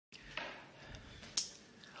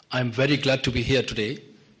I'm very glad to be here today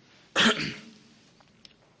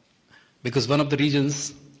because one of the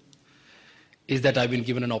reasons is that I've been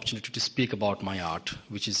given an opportunity to speak about my art,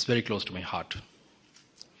 which is very close to my heart.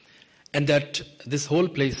 And that this whole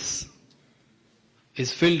place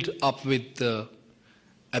is filled up with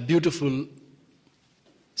a beautiful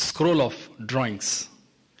scroll of drawings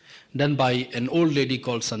done by an old lady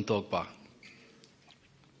called Santokpa.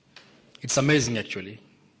 It's amazing, actually.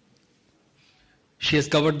 She has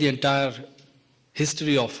covered the entire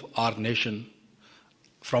history of our nation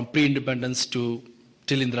from pre-independence to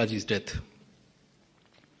till Indiraji's death.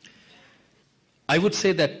 I would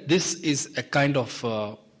say that this is a kind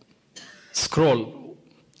of scroll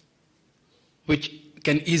which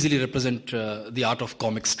can easily represent the art of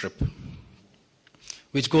comic strip,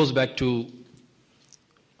 which goes back to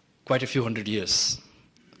quite a few hundred years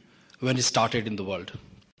when it started in the world.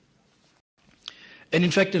 And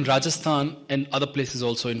in fact, in Rajasthan and other places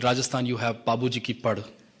also, in Rajasthan you have Babuji Ki Pad,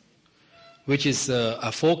 which is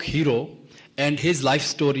a folk hero, and his life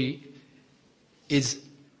story is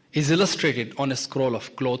illustrated on a scroll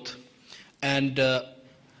of cloth. And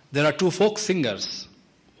there are two folk singers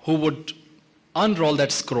who would unroll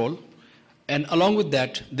that scroll, and along with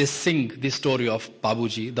that, they sing the story of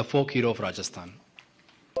Babuji, the folk hero of Rajasthan.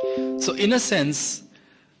 So in a sense,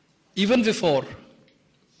 even before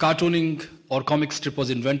cartooning or comic strip was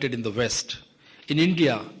invented in the West, in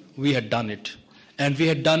India we had done it. And we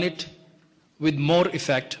had done it with more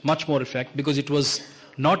effect, much more effect, because it was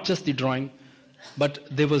not just the drawing, but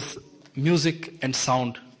there was music and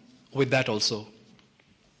sound with that also.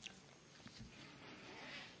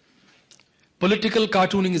 Political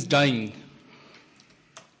cartooning is dying,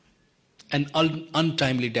 an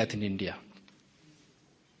untimely death in India.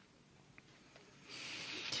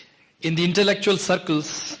 In the intellectual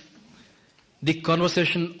circles, the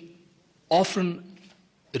conversation often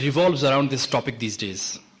revolves around this topic these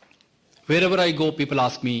days. Wherever I go, people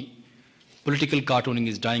ask me, political cartooning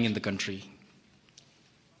is dying in the country.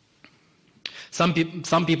 Some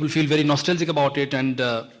people feel very nostalgic about it, and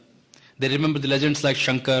they remember the legends like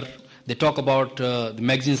Shankar. They talk about the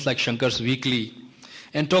magazines like Shankar's Weekly,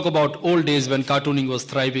 and talk about old days when cartooning was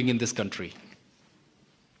thriving in this country.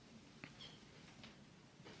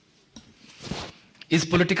 Is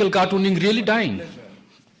political cartooning really dying?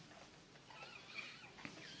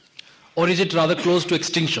 Or is it rather close to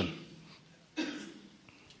extinction?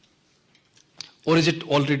 Or is it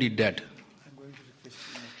already dead?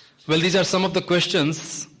 Well, these are some of the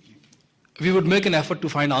questions we would make an effort to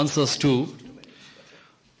find answers to,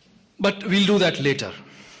 but we'll do that later.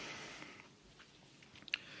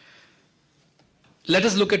 Let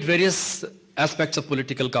us look at various aspects of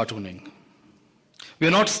political cartooning. We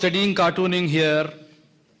are not studying cartooning here,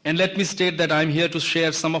 and let me state that I'm here to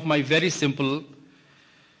share some of my very simple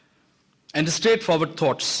and straightforward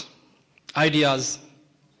thoughts, ideas,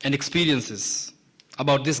 and experiences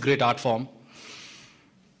about this great art form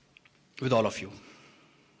with all of you.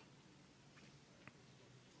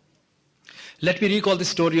 Let me recall the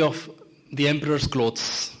story of the emperor's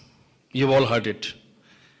clothes. You've all heard it.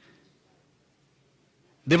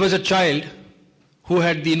 There was a child who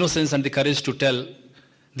had the innocence and the courage to tell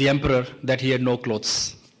the emperor that he had no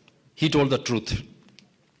clothes. He told the truth.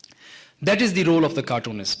 That is the role of the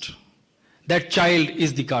cartoonist. That child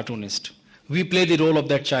is the cartoonist. We play the role of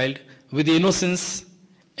that child with the innocence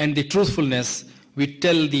and the truthfulness. We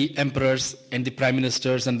tell the emperors and the prime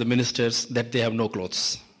ministers and the ministers that they have no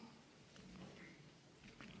clothes.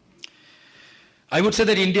 I would say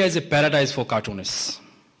that India is a paradise for cartoonists,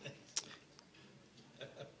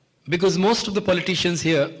 because most of the politicians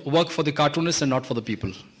here work for the cartoonists and not for the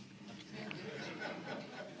people.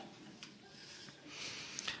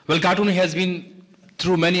 Well, cartooning has been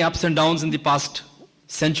through many ups and downs in the past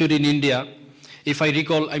century in India. If I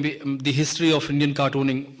recall, the history of Indian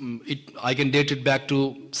cartooning, I can date it back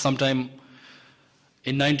to sometime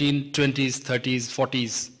in 1920s, 30s,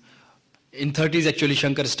 40s. In 30s, actually,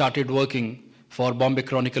 Shankar started working for Bombay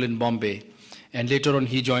Chronicle in Bombay, and later on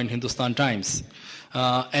he joined Hindustan Times.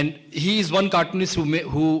 And he is one cartoonist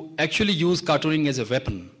who actually used cartooning as a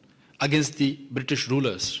weapon against the British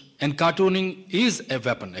rulers. And cartooning is a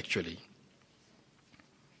weapon, actually.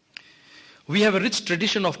 We have a rich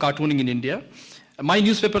tradition of cartooning in India. My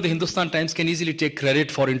newspaper, the Hindustan Times, can easily take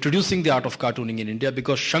credit for introducing the art of cartooning in India,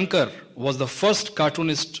 because Shankar was the first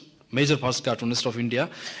cartoonist, major first cartoonist of India,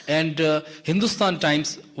 and Hindustan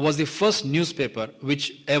Times was the first newspaper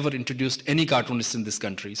which ever introduced any cartoonist in this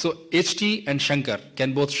country. So HT and Shankar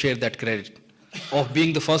can both share that credit of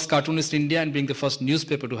being the first cartoonist in India and being the first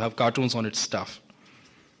newspaper to have cartoons on its staff.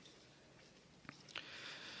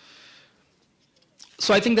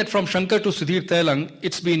 So I think that from Shankar to Sudhir Tailang,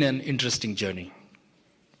 it's been an interesting journey.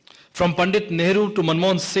 From Pandit Nehru to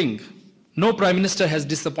Manmohan Singh, no Prime Minister has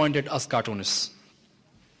disappointed us cartoonists.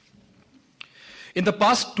 In the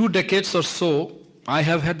past 2 decades or so, I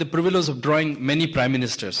have had the privilege of drawing many Prime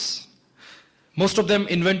Ministers. Most of them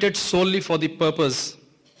invented solely for the purpose,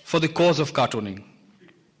 for the cause of cartooning.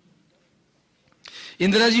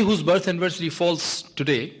 Indiraji, whose birth anniversary falls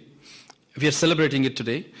today, we are celebrating it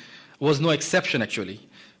today, was no exception actually.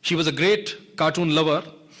 She was a great cartoon lover.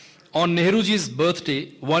 On Nehruji's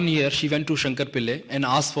birthday, 1 year, she went to Shankar Pillai and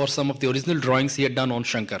asked for some of the original drawings he had done on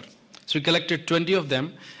Shankar. So he collected 20 of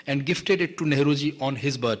them and gifted it to Nehruji on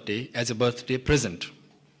his birthday as a birthday present.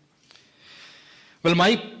 Well,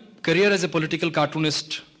 my career as a political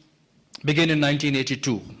cartoonist began in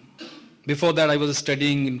 1982. Before that, I was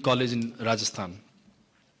studying in college in Rajasthan.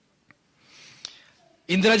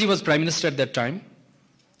 Indiraji was Prime Minister at that time.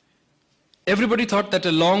 Everybody thought that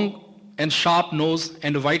a long and sharp nose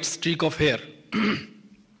and a white streak of hair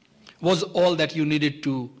was all that you needed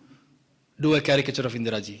to do a caricature of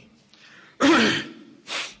Indiraji.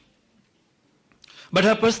 But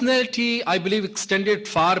her personality, I believe, extended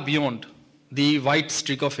far beyond the white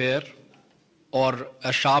streak of hair or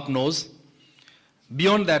a sharp nose,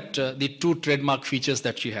 beyond that, the 2 trademark features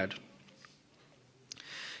that she had.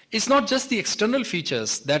 It's not just the external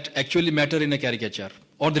features that actually matter in a caricature,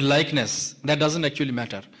 or the likeness, that doesn't actually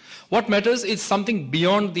matter. What matters is something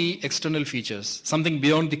beyond the external features, something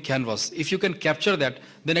beyond the canvas. If you can capture that,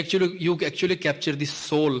 then you actually capture the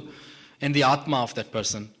soul and the atma of that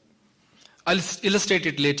person. I'll illustrate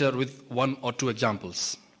it later with 1 or 2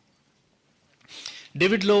 examples.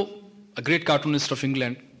 David Lowe, a great cartoonist of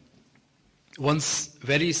England, once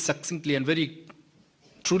very succinctly and very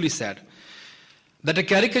truly said that a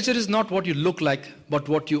caricature is not what you look like, but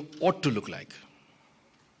what you ought to look like.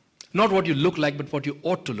 Not what you look like, but what you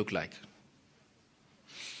ought to look like.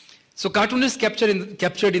 So cartoonists captured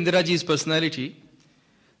Indiraji's personality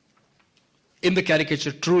in the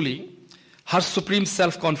caricature truly. Her supreme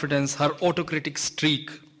self-confidence, her autocratic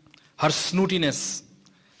streak, her snootiness,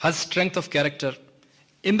 her strength of character.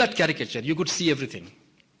 In that caricature, you could see everything.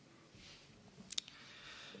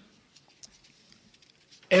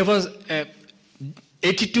 It was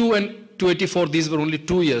 82 and to 84, these were only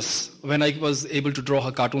 2 years when I was able to draw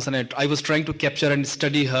her cartoons, and I was trying to capture and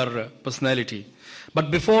study her personality.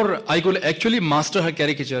 But before I could actually master her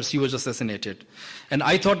caricature, she was assassinated. And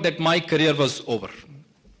I thought that my career was over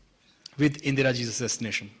with Indiraji's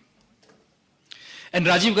assassination. And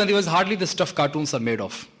Rajiv Gandhi was hardly the stuff cartoons are made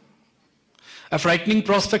of. A frightening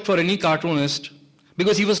prospect for any cartoonist,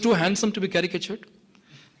 because he was too handsome to be caricatured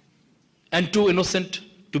and too innocent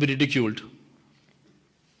to be ridiculed.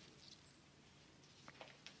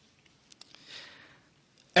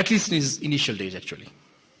 At least in his initial days, actually.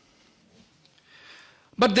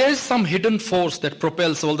 But there is some hidden force that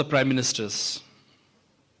propels all the prime ministers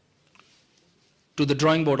to the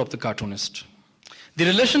drawing board of the cartoonist. The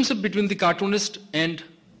relationship between the cartoonist and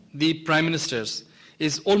the prime ministers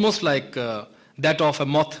is almost like that of a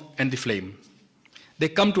moth and the flame. They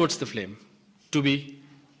come towards the flame to be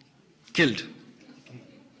killed.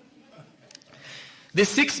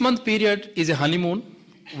 This 6-month period is a honeymoon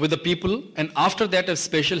with the people, and after that a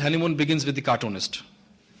special honeymoon begins with the cartoonist.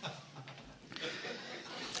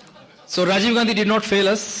 So Rajiv Gandhi did not fail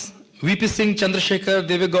us. VP Singh, Chandrasekhar,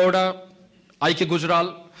 Deve Gowda, I.K.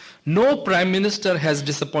 Gujral, no prime minister has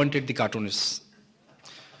disappointed the cartoonists.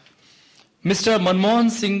 Mr. Manmohan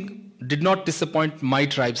Singh did not disappoint my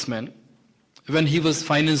tribesmen when he was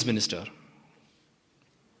finance minister.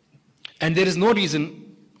 And there is no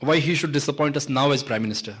reason why he should disappoint us now as prime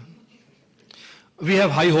minister. We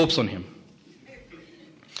have high hopes on him.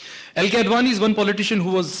 L.K. Advani is one politician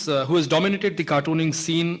who has dominated the cartooning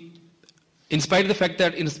scene in spite of the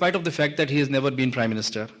fact that he has never been prime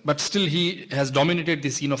minister. But still he has dominated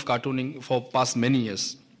the scene of cartooning for past many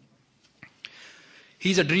years.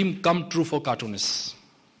 He's a dream come true for cartoonists.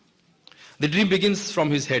 The dream begins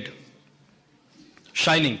from his head.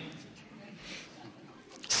 Shining.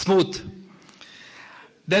 Smooth.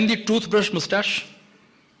 Then the toothbrush mustache.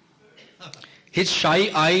 His shy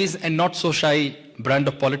eyes and not so shy brand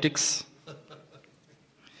of politics.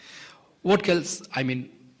 What else,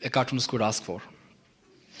 a cartoonist could ask for?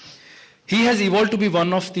 He has evolved to be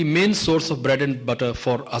one of the main source of bread and butter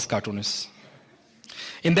for us cartoonists.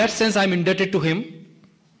 In that sense, I'm indebted to him.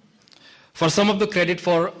 For some of the credit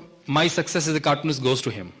for my success as a cartoonist goes to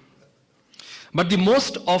him. But the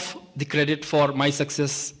most of the credit for my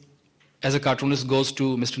success as a cartoonist goes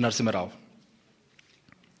to Mr. Narasimha Rao.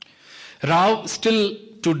 Rao still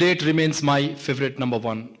to date remains my favorite number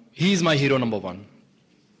one. He is my hero number one.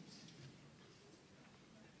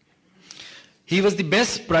 He was the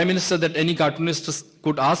best Prime Minister that any cartoonist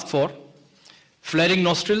could ask for. Flaring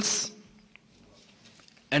nostrils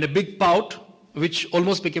and a big pout, which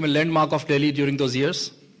almost became a landmark of Delhi during those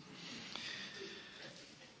years.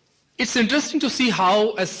 It's interesting to see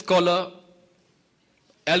how a scholar,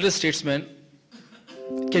 elder statesman,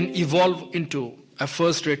 can evolve into a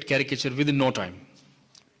first-rate caricature within no time.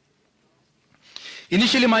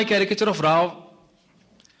 Initially, my caricature of Rao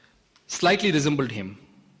slightly resembled him.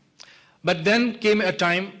 But then came a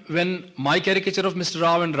time when my caricature of Mr.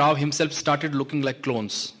 Rao and Rao himself started looking like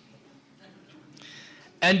clones.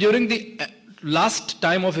 And during the last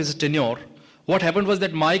time of his tenure, what happened was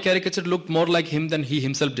that my caricature looked more like him than he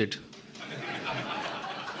himself did.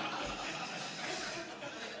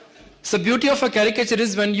 So the beauty of a caricature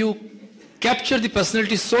is when you capture the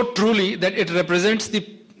personality so truly that it represents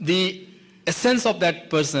the essence of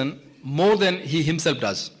that person more than he himself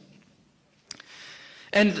does.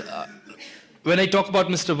 And when I talk about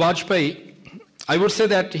Mr. Vajpayee, I would say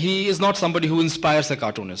that he is not somebody who inspires a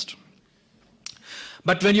cartoonist.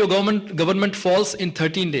 But when your government falls in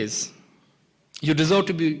 13 days, you deserve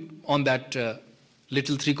to be on that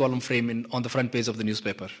little 3-column frame on the front page of the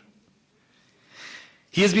newspaper.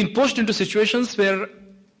 He has been pushed into situations where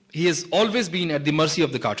he has always been at the mercy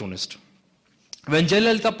of the cartoonist. When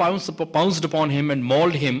Jayalalitha pounced upon him and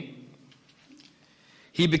mauled him,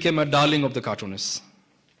 he became a darling of the cartoonists.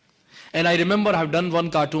 And I remember I've done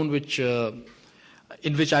one cartoon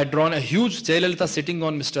in which I had drawn a huge Jayalalitha sitting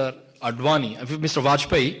on Mr.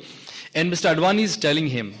 Vajpayee, and Mr. Advani is telling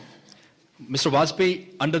him, Mr. Vajpayee,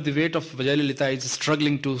 under the weight of Jayalalitha, is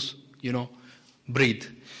struggling to, breathe.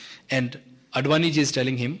 And Advani ji is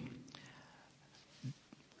telling him,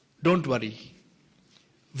 don't worry,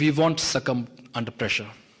 we won't succumb under pressure.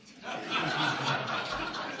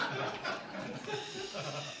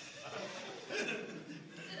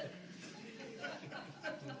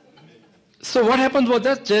 So what happened was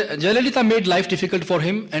that Jayalalitha made life difficult for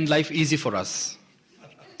him and life easy for us.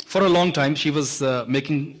 For a long time, she was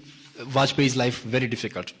making Vajpayee's life very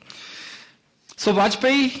difficult. So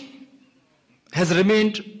Vajpayee has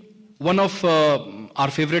remained one of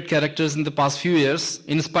our favorite characters in the past few years,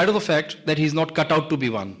 in spite of the fact that he's not cut out to be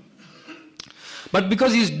one. But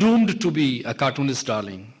because he's doomed to be a cartoonist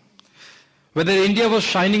darling. Whether India was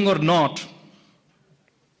shining or not,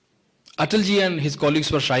 Atalji and his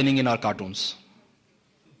colleagues were shining in our cartoons.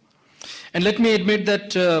 And let me admit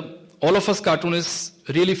that all of us cartoonists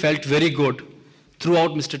really felt very good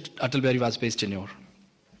throughout Mr. Atal Bihari Vajpayee's tenure.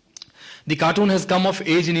 The cartoon has come of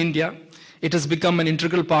age in India. It has become an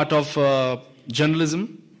integral part of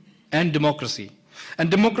journalism and democracy.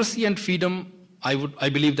 And democracy and freedom, I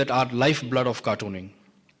believe, that are lifeblood of cartooning.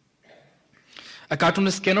 A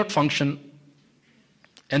cartoonist cannot function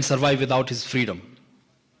and survive without his freedom.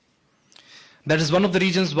 That is one of the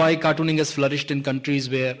reasons why cartooning has flourished in countries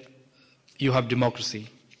where you have democracy.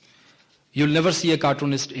 You'll never see a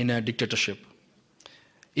cartoonist in a dictatorship.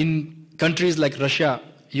 In countries like Russia,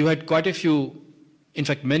 you had quite a few, in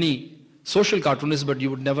fact many, social cartoonists, but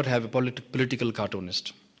you would never have a political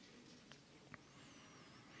cartoonist.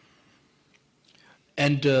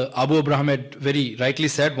 And Abu Abraham had very rightly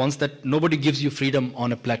said once that nobody gives you freedom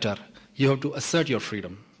on a platter. You have to assert your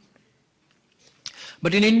freedom.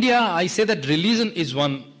 But in India, I say that religion is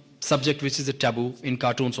one subject which is a taboo in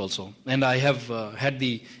cartoons also. And I have had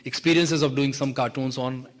the experiences of doing some cartoons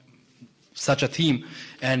on such a theme.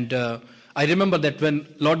 And I remember that when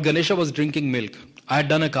Lord Ganesha was drinking milk, I had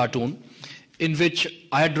done a cartoon in which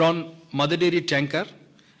I had drawn Mother Dairy tanker,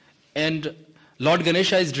 and Lord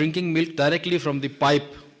Ganesha is drinking milk directly from the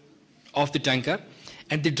pipe of the tanker,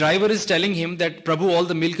 and the driver is telling him that, Prabhu, all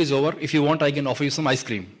the milk is over. If you want, I can offer you some ice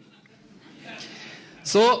cream.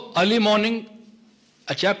 So early morning,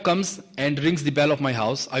 a chap comes and rings the bell of my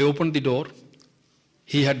house. I opened the door.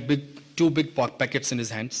 He had two big packets in his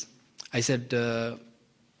hands. I said,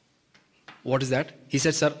 what is that? He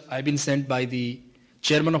said, sir, I've been sent by the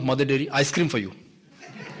chairman of Mother Dairy, ice cream for you.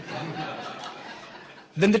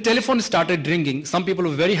 Then the telephone started ringing. Some people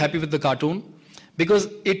were very happy with the cartoon because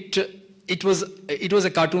it was a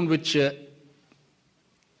cartoon which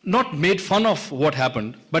not made fun of what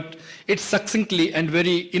happened, but it succinctly and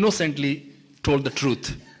very innocently told the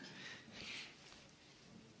truth.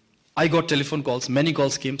 I got telephone calls, many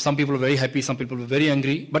calls came. Some people were very happy, some people were very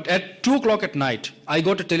angry. But at 2 o'clock at night, I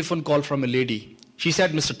got a telephone call from a lady. She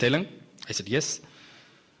said, Mr. Tailang? I said, yes.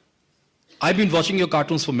 I've been watching your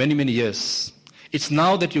cartoons for many, many years. It's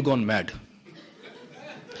now that you've gone mad.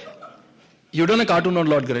 You've done a cartoon on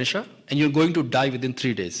Lord Ganesha, and you're going to die within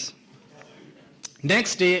 3 days.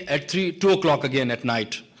 Next day at 2 o'clock again at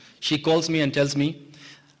night, she calls me and tells me,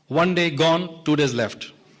 1 day gone, 2 days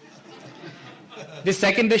left. The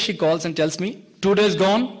second day she calls and tells me, 2 days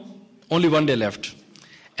gone, only 1 day left.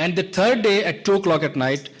 And the third day at 2 o'clock at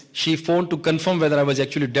night, she phoned to confirm whether I was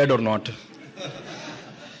actually dead or not.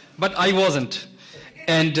 But I wasn't.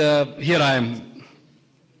 And here I am.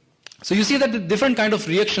 So you see that the different kind of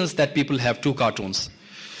reactions that people have to cartoons.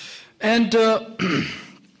 And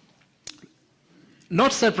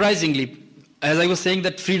not surprisingly, as I was saying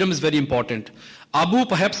that freedom is very important, Abu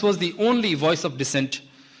perhaps was the only voice of dissent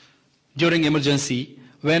during emergency.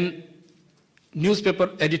 When newspaper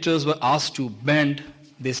editors were asked to bend,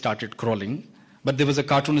 they started crawling. But there was a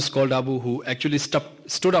cartoonist called Abu who actually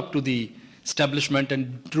stood up to the establishment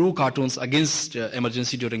and drew cartoons against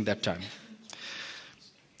emergency during that time.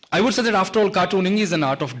 I would say that after all, cartooning is an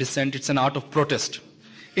art of dissent. It's an art of protest.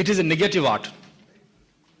 It is a negative art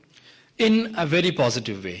in a very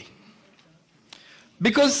positive way.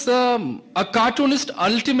 Because a cartoonist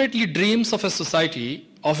ultimately dreams of a society,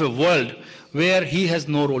 of a world where he has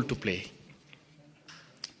no role to play.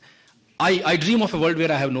 I dream of a world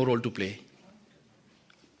where I have no role to play.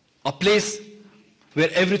 A place where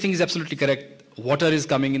everything is absolutely correct. Water is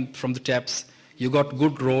coming in from the taps. You got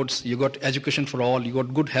good roads. You got education for all. You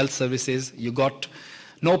got good health services. You got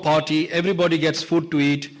no poverty. Everybody gets food to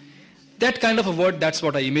eat. That kind of a world, that's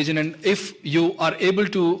what I imagine. And if you are able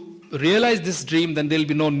to realize this dream, then there will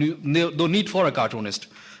be no need for a cartoonist.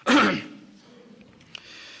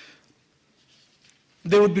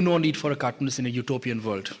 There would be no need for a cartoonist in a utopian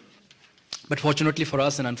world. But fortunately for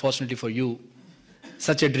us and unfortunately for you,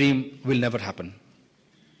 such a dream will never happen.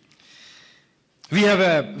 We have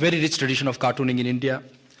a very rich tradition of cartooning in India.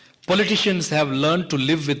 Politicians have learned to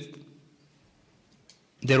live with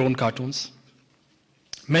their own cartoons.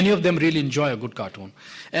 Many of them really enjoy a good cartoon.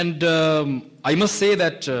 And I must say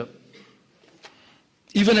that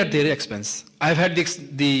even at their expense, I've had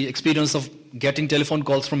the experience of getting telephone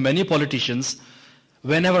calls from many politicians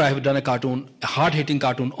whenever I have done a cartoon, a hard-hitting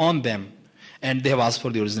cartoon on them, and they have asked for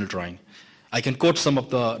the original drawing. I can quote some of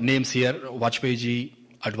the names here: Vajpayee ji,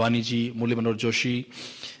 Advani ji, Murli Manohar Joshi,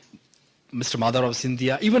 Mr. Madharav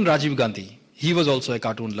Scindia, even Rajiv Gandhi. He was also a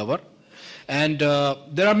cartoon lover. And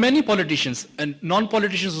there are many politicians and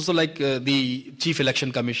non-politicians also, like the Chief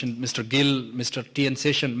Election Commission, Mr. Gill, Mr. T.N.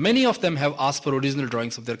 Session. Many of them have asked for original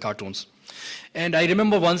drawings of their cartoons. And I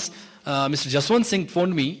remember once Mr. Jaswant Singh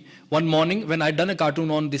phoned me one morning when I'd done a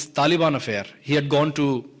cartoon on this Taliban affair. He had gone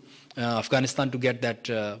to Afghanistan to get that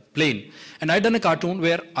plane. And I'd done a cartoon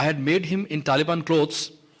where I had made him in Taliban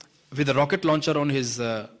clothes with a rocket launcher on his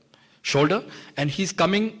shoulder, and he's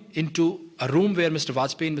coming into a room where Mr.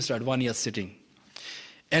 Vajpayee and Mr. Advani are sitting.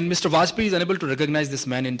 And Mr. Vajpayee is unable to recognize this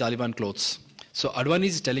man in Taliban clothes. So Advani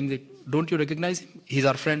is telling him, don't you recognize him? He's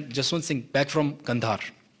our friend Jaswant Singh, back from Kandahar.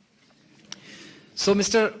 So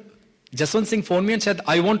Mr. Jaswant Singh phoned me and said,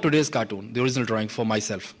 I want today's cartoon, the original drawing, for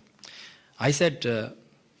myself. I said,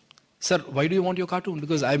 sir, why do you want your cartoon?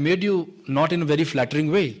 Because I made you not in a very flattering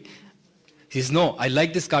way. He says, no, I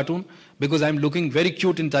like this cartoon because I'm looking very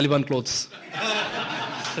cute in Taliban clothes.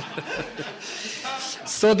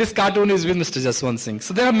 So this cartoon is with Mr. Jaswant Singh.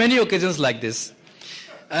 So there are many occasions like this.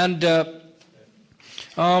 And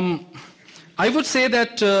I would say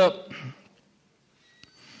that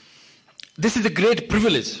this is a great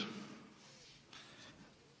privilege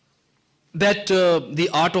that the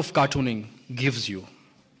art of cartooning gives you.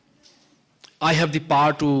 I have the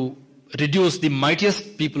power to reduce the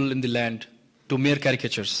mightiest people in the land to mere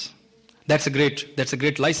caricatures. That's a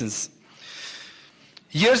great license.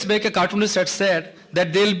 Years back, a cartoonist had said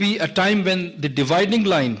that there will be a time when the dividing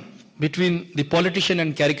line between the politician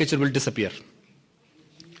and caricature will disappear.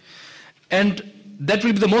 And that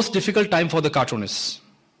will be the most difficult time for the cartoonists.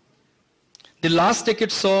 The last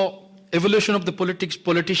decade saw evolution of the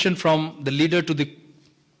politician from the leader to the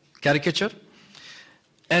caricature,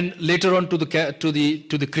 and later on to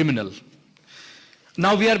the criminal.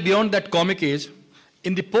 Now we are beyond that comic age.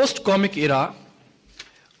 In the post-comic era,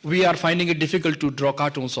 we are finding it difficult to draw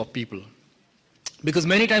cartoons of people. Because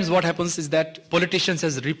many times what happens is that politicians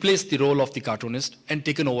has replaced the role of the cartoonist and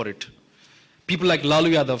taken over it. People like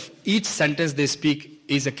Lalu Yadav, each sentence they speak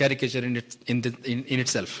is a caricature in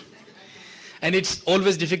itself. And it's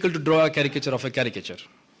always difficult to draw a caricature of a caricature.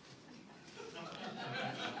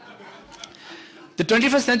 The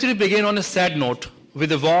 21st century began on a sad note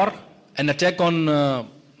with a war, an attack on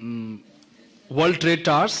World Trade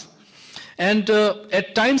Towers. And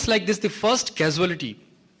at times like this, the first casualty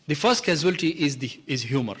is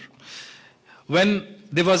humor. When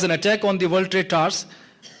there was an attack on the World Trade Towers,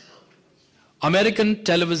 American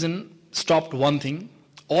television stopped one thing.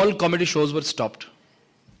 All comedy shows were stopped.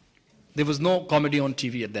 There was no comedy on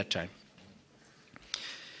TV at that time.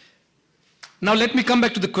 Now let me come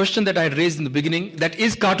back to the question that I had raised in the beginning, that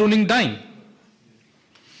is cartooning dying?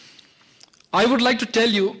 I would like to tell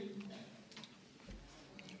you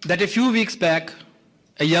that a few weeks back,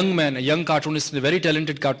 a young man, a young cartoonist, a very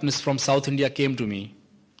talented cartoonist from South India came to me.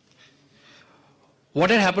 What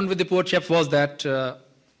had happened with the poor chap was that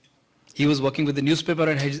he was working with the newspaper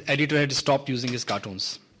and his editor had stopped using his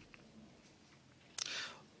cartoons.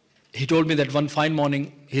 He told me that one fine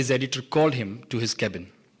morning his editor called him to his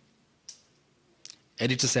cabin.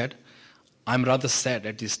 Editor said, "I'm rather sad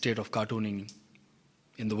at the state of cartooning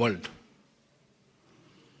in the world."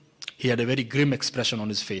 He had a very grim expression on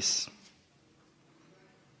his face.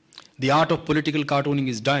 "The art of political cartooning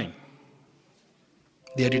is dying,"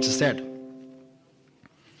 the editor said.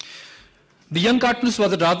 The young cartoonist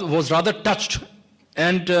was rather touched,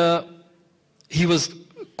 and he was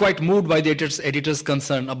quite moved by the editor's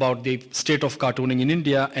concern about the state of cartooning in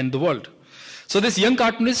India and the world. So this young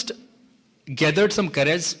cartoonist gathered some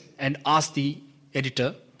courage and asked the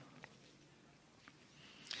editor,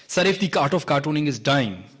 "Sir, if the art of cartooning is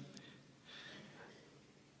dying,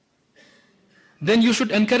 then you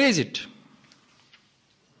should encourage it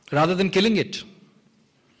rather than killing it.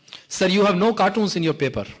 Sir, you have no cartoons in your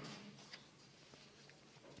paper."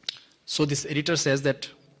 So this editor says that,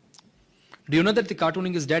 "Do you know that the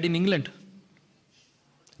cartooning is dead in England?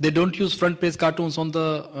 They don't use front page cartoons on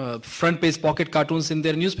the front page pocket cartoons in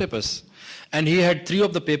their newspapers." And he had 3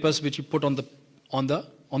 of the papers which he put on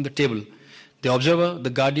the table: the Observer, the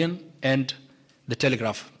Guardian, and the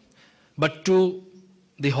Telegraph. But to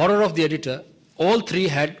the horror of the editor, all 3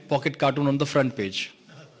 had pocket cartoon on the front page.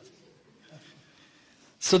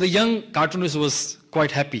 So the young cartoonist was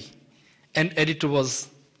quite happy, and editor was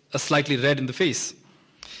slightly red in the face.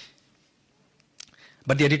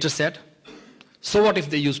 But the editor said, "So what if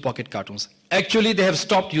they use pocket cartoons? Actually, they have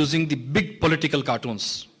stopped using the big political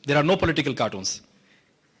cartoons. There are no political cartoons."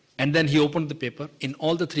 And then he opened the paper. In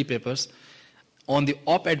all the 3 papers, on the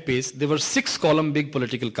op-ed page, there were 6-column big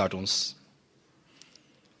political cartoons.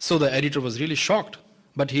 So the editor was really shocked,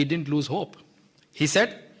 but he didn't lose hope. He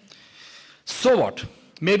said, "So what?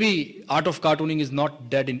 Maybe art of cartooning is not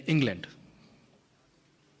dead in England.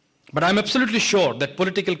 But I'm absolutely sure that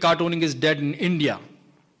political cartooning is dead in India.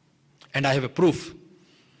 And I have a proof."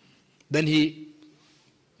 Then he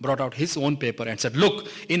brought out his own paper and said, "Look,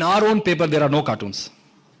 in our own paper there are no cartoons."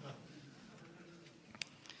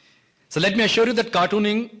 So let me assure you that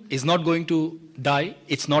cartooning is not going to die.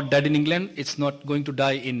 It's not dead in England. It's not going to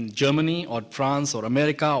die in Germany or France or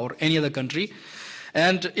America or any other country.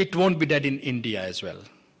 And it won't be dead in India as well.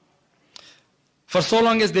 For so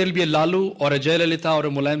long as there will be a Lalu or a Jayalalitha or a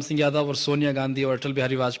Mulayam Singh Yadav or Sonia Gandhi or Atal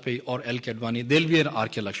Bihari Vajpayee or L. K. Advani, there will be an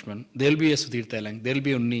R.K. Lakshman, there will be a Sudhir Tailang, there will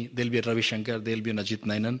be a Unni, there will be a Ravi Shankar, there will be a Ajit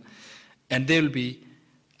Nainan, and there will be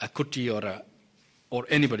a Kutti or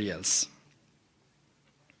anybody else.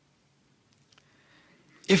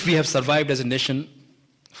 If we have survived as a nation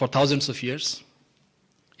for thousands of years,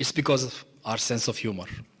 it's because of our sense of humor.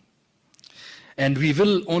 And we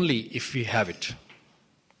will only if we have it.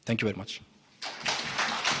 Thank you very much.